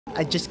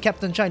I just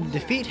kept on trying to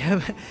defeat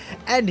him,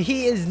 and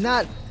he is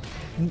not.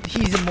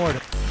 He's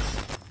immortal.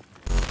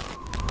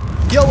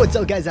 Yo, what's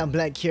up guys, I'm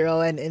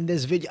𝙂𝙗𝙀, and in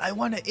this video I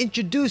want to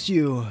introduce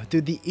you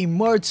to the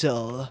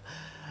Immortal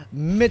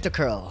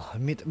Mitachurl.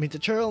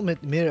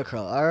 Mitachurl.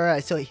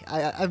 Alright, so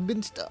I've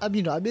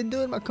been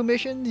doing my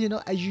commissions,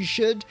 as you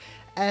should,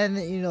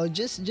 and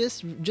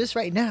just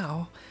right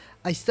now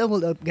I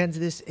stumbled up against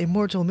this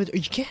Immortal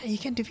Mitachurl. You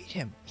can't defeat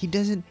him. He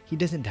doesn't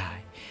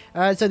die.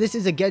 Alright, so this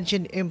is a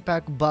Genshin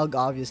Impact bug,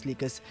 obviously,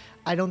 because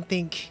I don't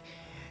think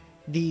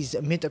these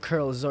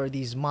Mitachurls or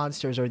these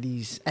monsters or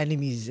these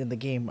enemies in the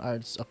game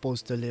are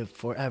supposed to live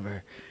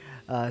forever.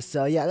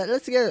 So yeah,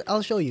 let's get.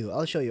 I'll show you.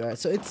 Alright,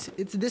 so it's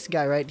this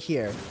guy right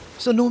here.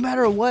 So no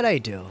matter what I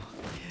do,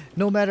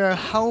 no matter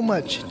how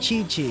much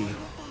𝑬𝒑𝒊𝒄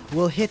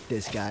will hit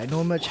this guy,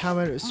 no much how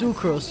many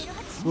Sucrose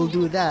will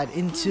do that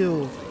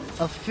into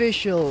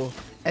official,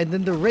 and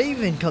then the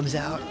Raven comes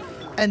out,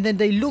 and then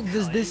they look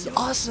this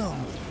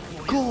awesome,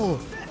 cool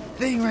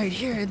thing right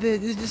here.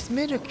 This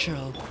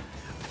Mitachurl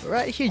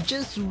right here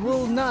just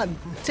will not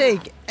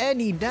take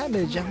any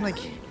damage. I'm like,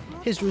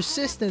 his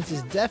resistance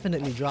is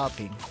definitely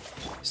dropping.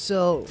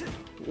 So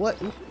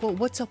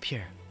what's up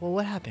here? Well,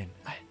 what happened?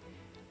 I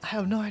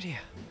have no idea.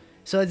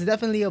 So it's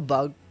definitely a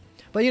bug,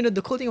 but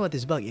the cool thing about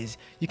this bug is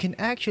you can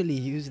actually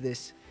use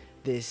this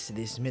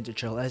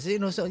Mitachurl as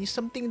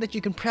something that you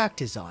can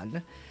practice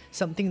on,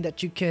 something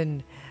that you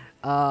can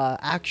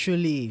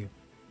actually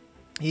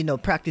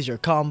practice your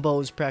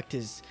combos,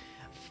 practice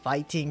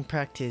fighting,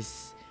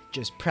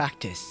 just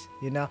practice.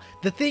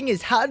 The thing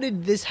is, how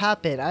did this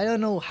happen? I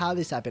don't know how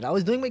this happened. I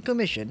was doing my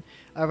commission.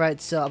 Alright,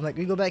 so I'm like,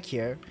 we go back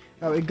here.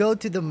 Alright, we go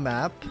to the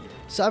map.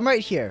 So I'm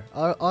right here.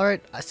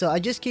 Alright, so I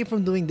just came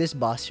from doing this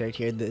boss right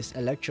here, this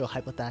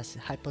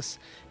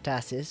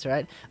𝑬𝒑𝒊𝒄,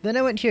 right? Then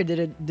I went here,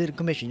 did a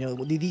commission,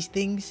 did these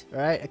things,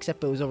 right?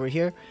 Except it was over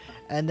here.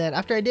 And then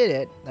after I did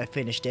it, I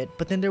finished it.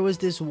 But then there was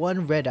this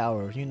one red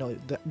arrow,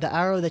 the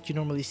arrow that you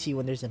normally see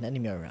when there's an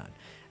enemy around.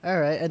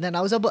 Alright, and then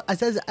I was about,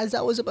 as I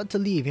was about to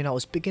leave, I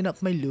was picking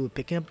up my loot,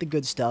 picking up the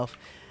good stuff,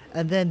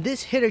 and then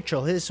this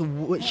𝑘𝒐𝒊𝒄, his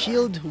wooden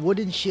shield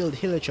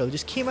𝑘𝒐𝒊𝒄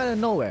just came out of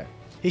nowhere.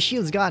 His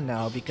shield's gone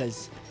now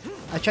because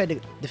I tried to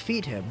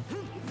defeat him,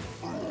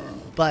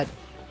 but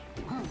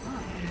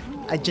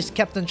I just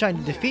kept on trying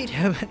to defeat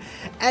him,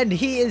 and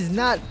he's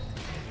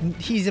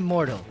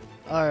immortal.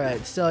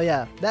 Alright, so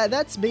yeah,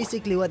 that's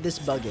basically what this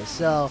bug is.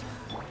 So,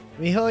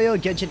 miHoYo,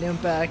 Genshin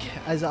Impact,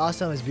 as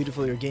awesome, as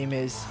beautiful your game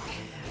is,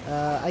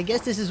 I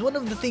guess this is one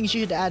of the things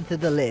you should add to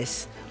the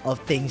list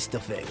of things to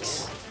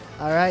fix.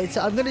 Alright,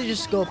 so I'm gonna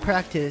just go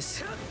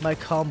practice my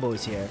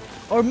combos here.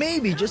 Or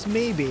maybe, just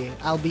maybe,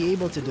 I'll be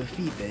able to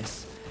defeat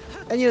this.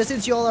 And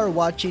since y'all are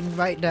watching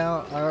right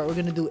now, we're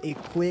gonna do a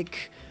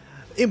quick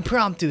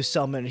impromptu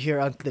summon here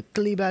on the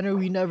Klee banner.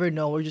 We never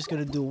know, we're just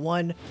gonna do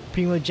one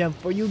Primo Gem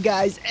for you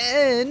guys,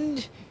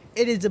 and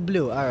it is a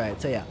blue.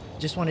 Alright, so yeah,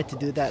 just wanted to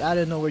do that. I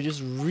don't know, we're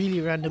just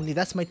really randomly,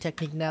 that's my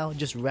technique now,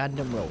 just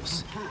random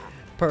rolls.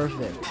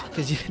 Perfect,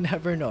 because you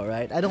never know,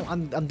 right?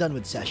 I'm done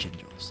with session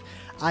rolls.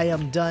 I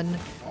am done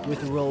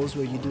with rolls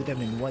where you do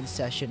them in one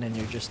session and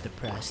you're just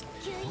depressed.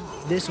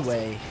 This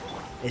way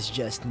is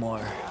just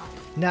more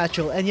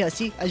natural. And yeah,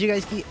 see, as you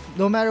guys see,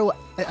 no matter what,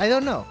 I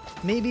don't know.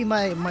 Maybe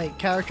my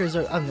characters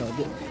are, I don't know,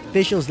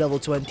 Visual's level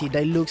 20,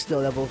 𝑑aiLuc's still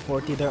level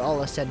 40, they're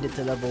all ascended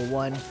to level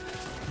 1.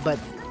 But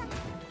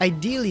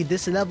ideally,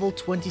 this level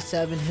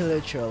 27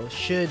 𝑘𝒐𝒊𝒄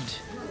should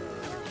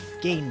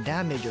gain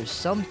damage or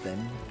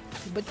something.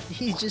 But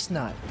he's just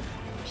not.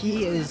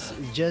 He is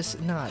just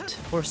not,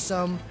 for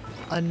some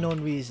unknown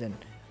reason.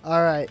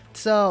 Alright,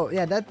 so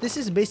yeah, this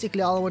is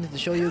basically all I wanted to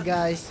show you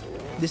guys.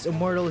 This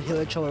Immortal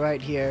𝑘𝒐𝒊𝒄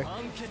right here.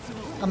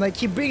 I'm like,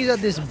 he brings out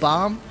this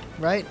bomb,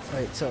 right?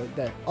 Right, so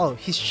there. Oh,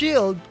 his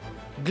shield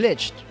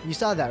glitched. You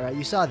saw that, right?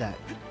 You saw that.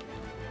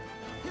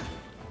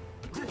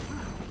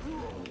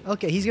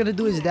 Okay, he's gonna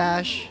do his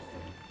dash.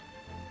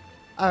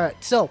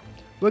 Alright, so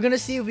we're gonna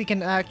see if we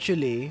can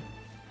actually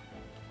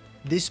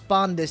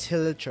despawn this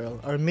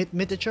𝑘𝒐𝒊𝒄 or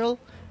Mitachurl.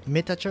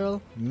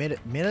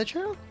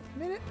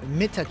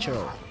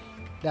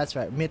 That's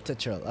right,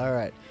 Mitachurl.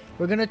 Alright,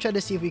 we're gonna try to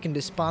see if we can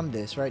despawn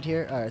this right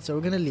here. Alright, so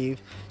we're gonna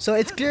leave. So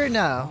it's clear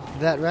now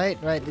that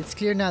it's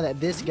clear now that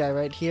this guy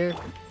right here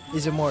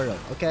is immortal.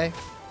 Okay,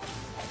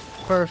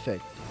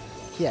 perfect.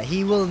 Yeah,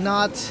 he will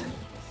not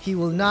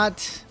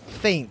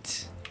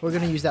faint. We're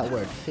gonna use that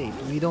word, faint.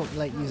 We don't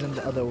like using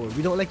the other word.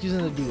 We don't like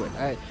using the D word.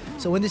 Alright,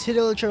 so when this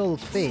𝑘𝒐𝒊𝒄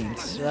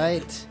faints,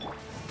 right,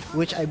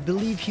 which I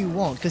believe he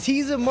won't, because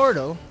he's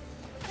immortal,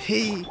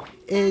 he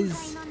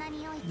is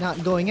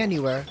not going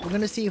anywhere. We're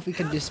gonna see if we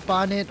can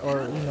despawn it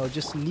or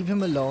just leave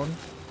him alone.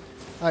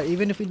 Alright,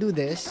 even if we do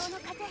this,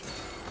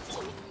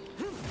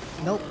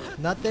 nope,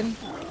 nothing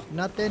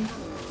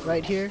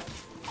right here.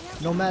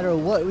 No matter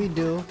what we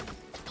do,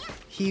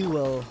 he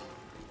will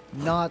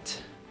not.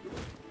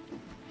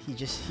 He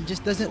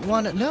just doesn't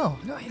want to. No,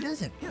 he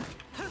doesn't.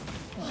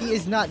 He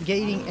is not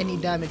gaining any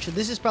damage. So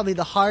this is probably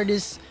the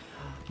hardest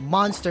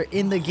monster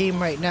in the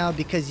game right now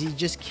because you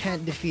just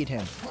can't defeat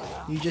him.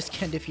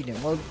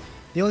 Well,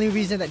 The only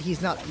reason that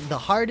he's not the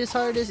hardest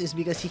is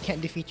because he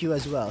can't defeat you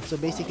as well. So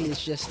basically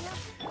it's just,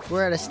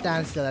 we're at a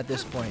standstill at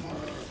this point.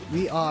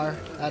 We are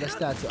at a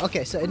standstill.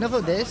 Okay, so enough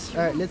of this.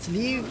 Alright, let's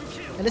leave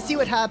and let's see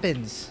what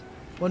happens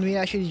when we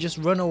actually just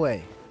run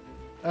away.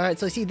 Alright,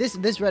 so see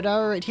this red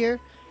arrow right here?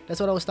 That's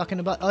what I was talking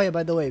about. Oh yeah,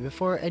 by the way,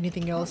 before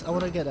anything else, I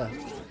want to get a...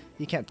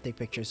 You can't take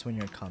pictures when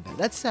you're in combat.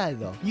 That's sad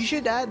though. You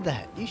should add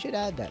that. You should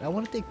add that. I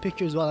want to take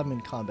pictures while I'm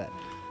in combat.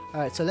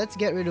 Alright, so let's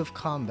get rid of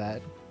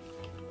combat.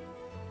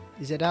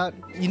 Is it out?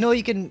 You know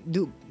you can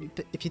do...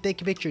 If you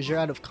take pictures, you're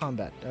out of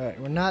combat. Alright,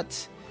 we're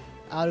not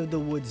out of the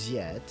woods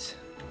yet.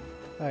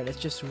 Alright, let's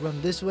just run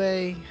this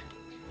way.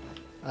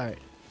 Alright.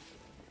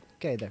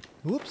 Okay, there.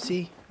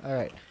 Whoopsie.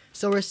 Alright.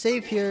 So we're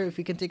safe here. If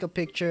we can take a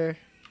picture...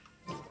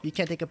 You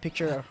can't take a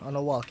picture on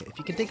a wall. Okay, if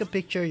you can take a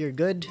picture, you're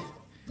good.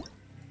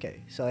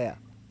 Okay, so yeah.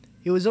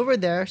 He was over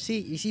there. See,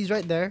 you see he's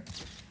right there.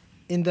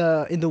 In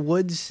the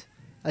woods,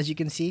 as you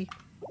can see.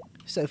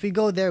 So if we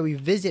go there, we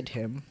visit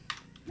him.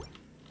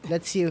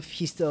 Let's see if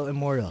he's still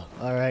immortal.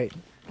 Alright.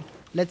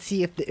 Let's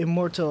see if the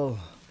Immortal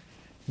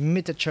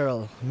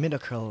Mitachurl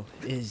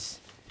is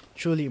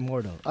truly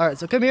immortal. Alright,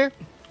 so come here.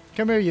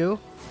 Come here, you.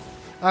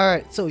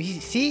 Alright, so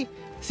see,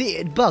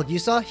 it bugged. You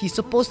saw? He's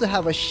supposed to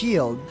have a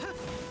shield.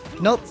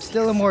 Nope,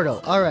 still immortal.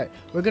 Alright,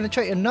 we're gonna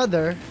try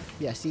another.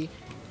 Yeah, see?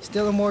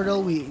 Still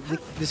immortal. We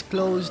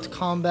disclosed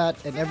combat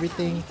and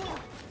everything.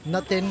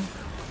 Nothing.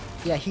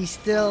 Yeah, he's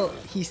still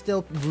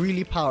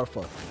really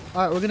powerful.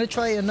 Alright, we're gonna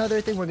try another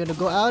thing. We're gonna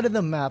go out of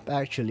the map,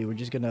 actually. We're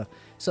just gonna...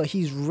 So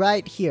he's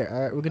right here.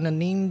 Alright, we're gonna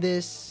name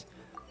this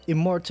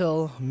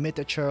Immortal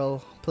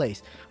Mitachurl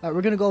place. Alright,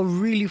 we're gonna go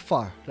really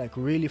far. Like,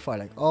 really far.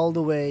 Like, all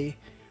the way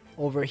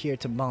over here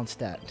to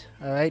Mondstadt.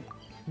 Alright?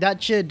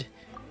 That should...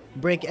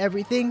 break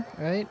everything,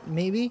 right?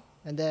 Maybe.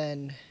 And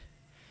then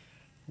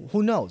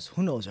who knows,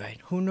 right?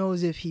 Who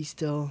knows if he's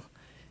still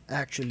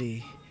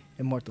actually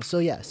immortal. So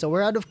yeah, so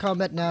we're out of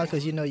combat now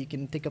because you know you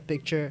can take a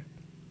picture.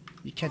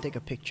 You can't take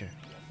a picture.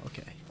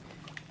 Okay.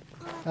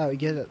 Alright, we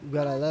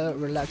gotta let it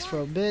relax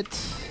for a bit.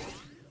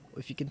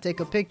 If you can take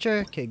a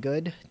picture, okay,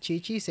 good.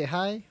 Qiqi, say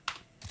hi.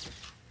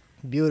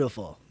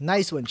 Beautiful.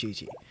 Nice one,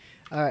 Qiqi.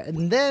 Alright,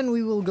 and then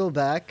we will go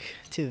back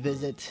to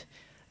visit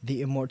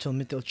the Immortal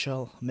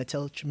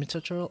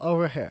Mitachurl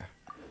over here.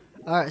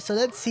 Alright, so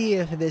let's see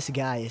if this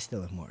guy is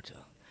still immortal.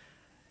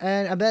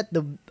 And I bet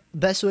the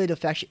best way to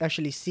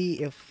actually see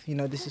if, you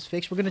know, this is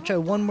fixed, we're gonna try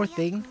one more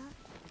thing.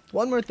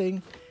 One more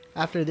thing.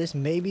 After this,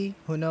 maybe.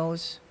 Who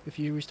knows if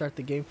you restart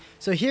the game.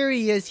 So here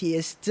he is. He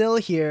is still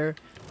here.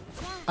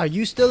 Are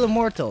you still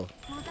immortal?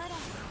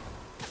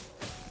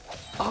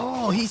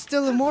 Oh, he's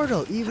still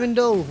immortal, even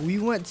though we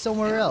went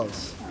somewhere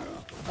else.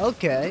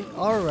 Okay,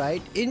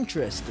 alright.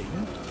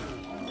 Interesting.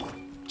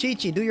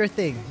 Qiqi, do your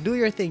thing. Do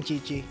your thing,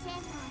 Qiqi.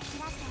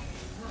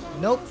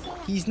 Nope,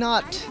 he's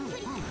not.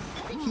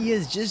 He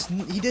is just...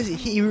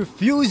 He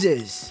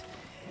refuses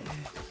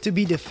to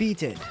be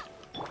defeated.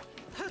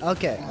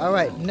 Okay,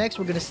 alright. Next,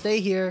 we're gonna stay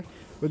here.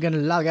 We're gonna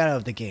log out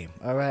of the game.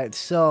 Alright,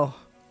 so...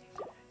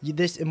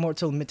 This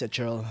Immortal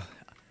Mitachurl,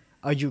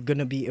 are you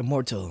gonna be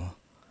immortal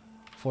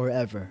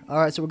forever?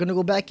 Alright, so we're gonna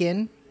go back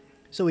in.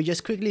 So we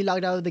just quickly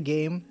logged out of the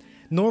game.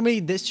 Normally,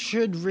 this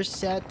should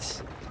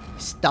reset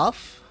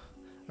stuff.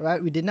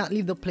 Alright, we did not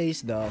leave the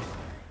place though.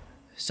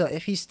 So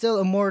if he's still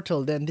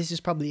immortal, then this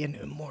is probably an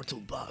immortal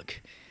bug.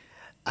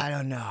 I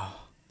don't know.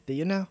 Do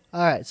you know?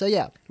 Alright, so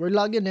yeah, we're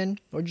logging in.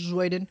 We're just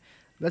waiting.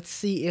 Let's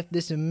see if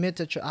this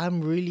Mitachurl...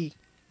 I'm really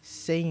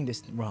saying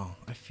this wrong,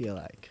 I feel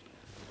like.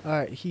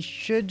 Alright, he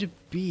should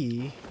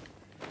be...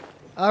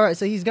 Alright,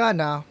 so he's gone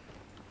now.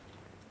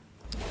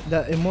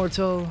 The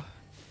Immortal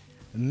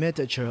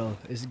Mitachurl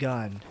is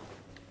gone.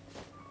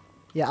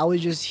 Yeah, I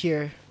was just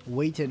here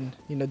waiting,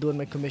 you know, doing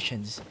my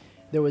commissions.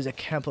 There was a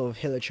camp of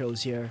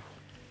Hilichurls here.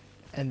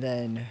 And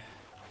then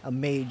a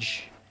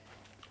mage.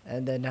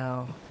 And then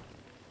now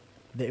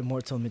the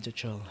Immortal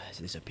Mitachurl has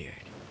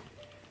disappeared.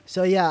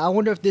 So yeah, I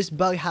wonder if this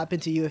bug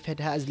happened to you. If it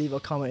has, leave a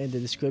comment in the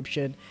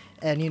description.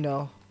 And you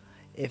know,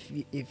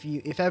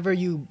 if ever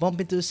you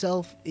bump into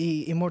yourself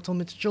a Immortal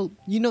Mitachurl,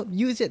 you know,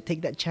 use it.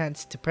 Take that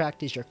chance to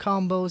practice your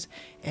combos.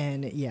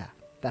 And yeah,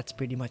 that's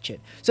pretty much it.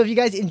 So if you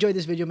guys enjoyed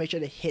this video, make sure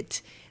to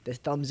hit the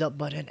thumbs up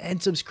button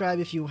and subscribe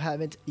if you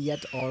haven't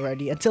yet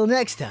already. Until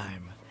next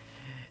time,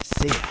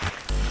 see ya.